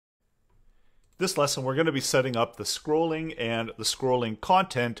This lesson, we're going to be setting up the scrolling and the scrolling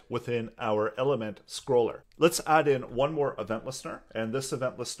content within our element scroller. Let's add in one more event listener, and this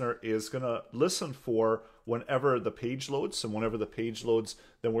event listener is going to listen for whenever the page loads, and whenever the page loads,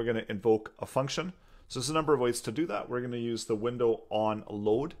 then we're going to invoke a function. So there's a number of ways to do that. We're going to use the window on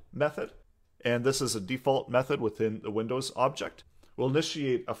load method, and this is a default method within the Windows object. We'll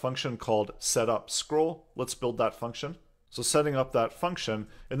initiate a function called setUpScroll. Let's build that function. So setting up that function,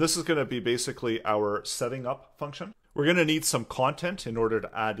 and this is going to be basically our setting up function. We're going to need some content in order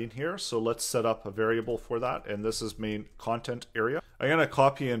to add in here. So let's set up a variable for that. And this is main content area. I'm going to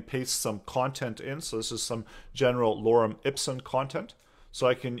copy and paste some content in. So this is some general lorem ipsum content. So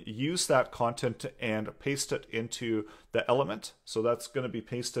I can use that content and paste it into the element. So that's going to be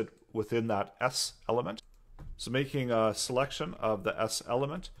pasted within that S element. So making a selection of the S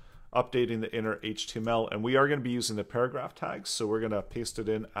element, updating the inner HTML, and we are going to be using the paragraph tags, so we're going to paste it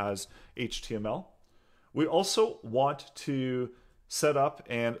in as HTML. We also want to set up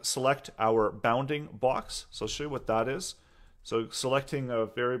and select our bounding box. So I'll show you what that is. So selecting a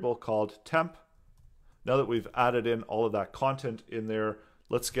variable called temp. Now that we've added in all of that content in there,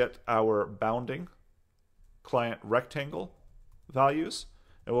 let's get our bounding client rectangle values,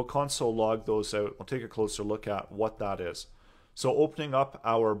 and we'll console log those out. We'll take a closer look at what that is. So opening up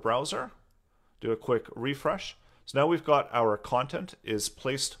our browser, do a quick refresh. So now we've got our content is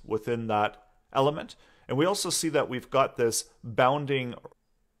placed within that element. And we also see that we've got this bounding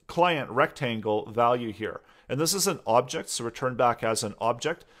client rectangle value here. And this is an object, so return back as an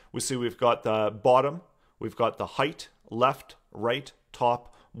object. We see we've got the bottom, we've got the height, left, right,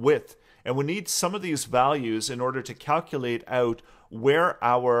 top, width. And we need some of these values in order to calculate out where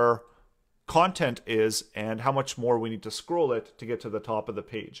our content is and how much more we need to scroll it to get to the top of the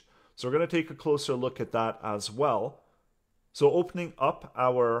page. So we're going to take a closer look at that as well. So opening up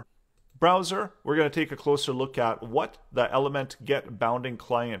our browser, we're going to take a closer look at what the element get bounding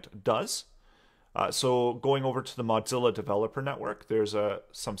client does. So going over to the Mozilla Developer Network, there's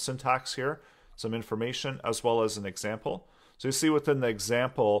some syntax here, some information, as well as an example. So you see within the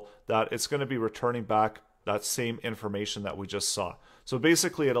example that it's going to be returning back that same information that we just saw. So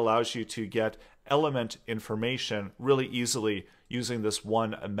basically it allows you to get element information really easily using this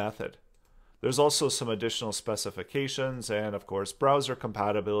one method. There's also some additional specifications and of course browser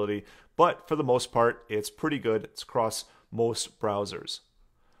compatibility, but for the most part it's pretty good. It's across most browsers.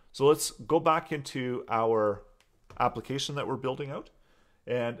 So let's go back into our application that we're building out.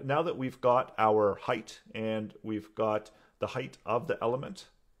 And now that we've got our height and we've got the height of the element,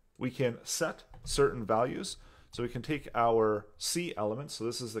 we can set certain values. So we can take our C element, so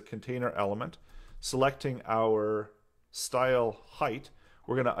this is the container element, selecting our style height,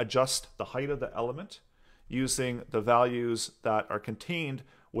 we're going to adjust the height of the element using the values that are contained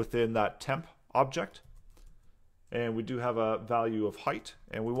within that temp object. And we do have a value of height,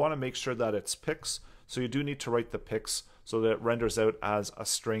 and we want to make sure that it's pix, so you do need to write the pix so that it renders out as a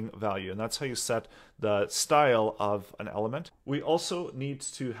string value, and that's how you set the style of an element. We also need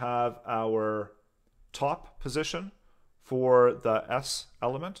to have our top position for the S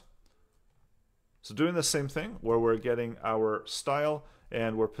element. So doing the same thing where we're getting our style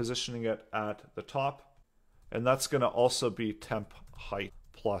and we're positioning it at the top, and that's going to also be temp height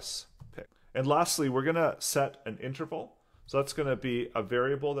plus pick. And lastly, we're going to set an interval. So that's going to be a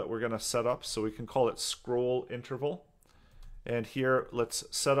variable that we're going to set up, so we can call it scroll interval. And here let's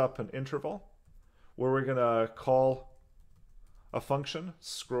set up an interval where we're going to call a function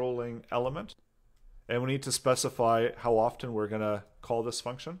scrolling element. And we need to specify how often we're going to call this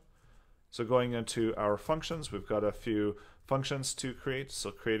function. So going into our functions, we've got a few functions to create.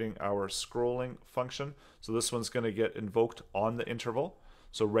 So creating our scrolling function. So this one's going to get invoked on the interval.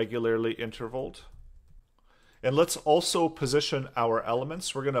 So regularly intervaled. And let's also position our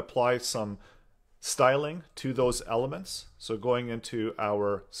elements. We're going to apply some styling to those elements. So going into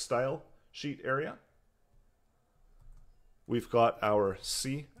our style sheet area, we've got our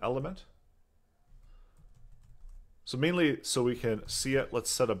C element. So mainly so we can see it, let's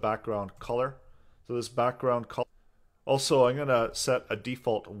set a background color. So this background color, also I'm going to set a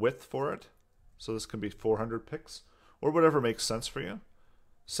default width for it. So this can be 400 pix or whatever makes sense for you.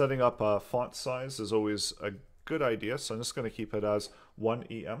 Setting up a font size is always a good idea, so I'm just going to keep it as 1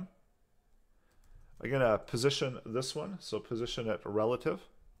 EM. I'm going to position this one, so position it relative.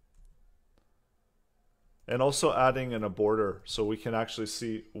 And also adding in a border so we can actually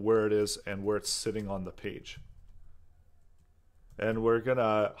see where it is and where it's sitting on the page. And we're going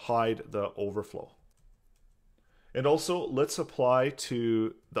to hide the overflow. And also let's apply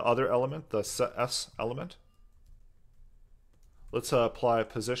to the other element, the S element. Let's apply a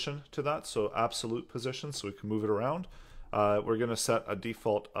position to that, so absolute position, so we can move it around. We're going to set a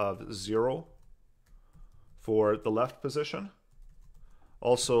default of 0 for the left position.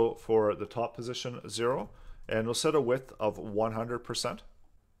 Also for the top position, 0. And we'll set a width of 100%.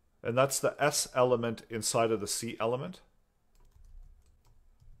 And that's the S element inside of the C element.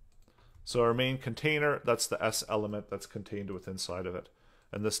 So our main container, that's the S element that's contained within inside of it.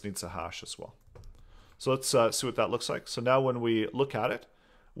 And this needs a hash as well. So let's see what that looks like. So now when we look at it,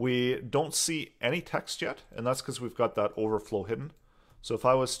 we don't see any text yet, and that's because we've got that overflow hidden. So if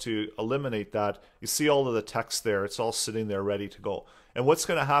I was to eliminate that, you see all of the text there, it's all sitting there ready to go. And what's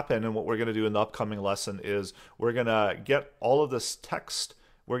going to happen, and what we're going to do in the upcoming lesson, is we're going to get all of this text,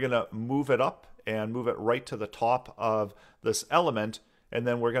 we're going to move it up and move it right to the top of this element, and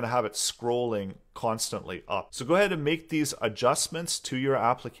then we're going to have it scrolling constantly up. So go ahead and make these adjustments to your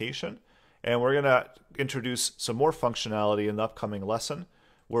application, and we're going to introduce some more functionality in the upcoming lesson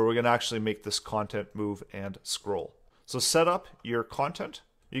where we're going to actually make this content move and scroll. So set up your content.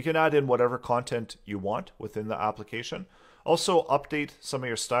 You can add in whatever content you want within the application. Also update some of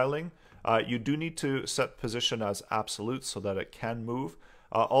your styling. You do need to set position as absolute so that it can move.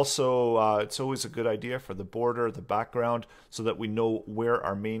 It's always a good idea for the border, the background, so that we know where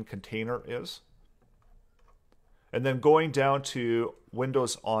our main container is. And then going down to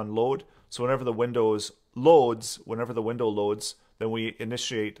Windows on load. So whenever the window loads, then we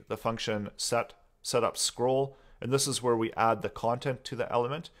initiate the function setup scroll, and this is where we add the content to the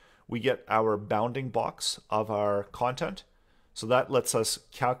element. We get our bounding box of our content, so that lets us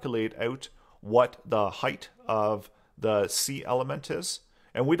calculate out what the height of the C element is,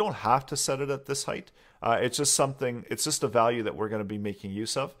 and we don't have to set it at this height. It's just a value that we're going to be making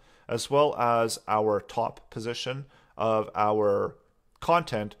use of, as well as our top position of our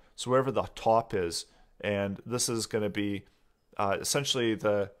content. So wherever the top is, and this is going to be essentially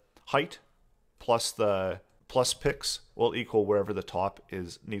the height plus pics will equal wherever the top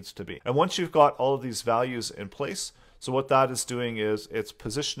needs to be. And once you've got all of these values in place, so what that is doing is it's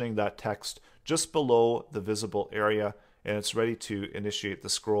positioning that text just below the visible area, and it's ready to initiate the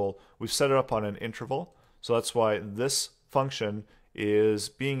scroll. We've set it up on an interval, so that's why this function is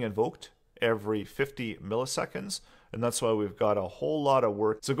being invoked every 50 milliseconds. And that's why we've got a whole lot of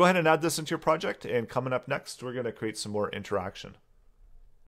work. So go ahead and add this into your project, and coming up next, we're going to create some more interaction.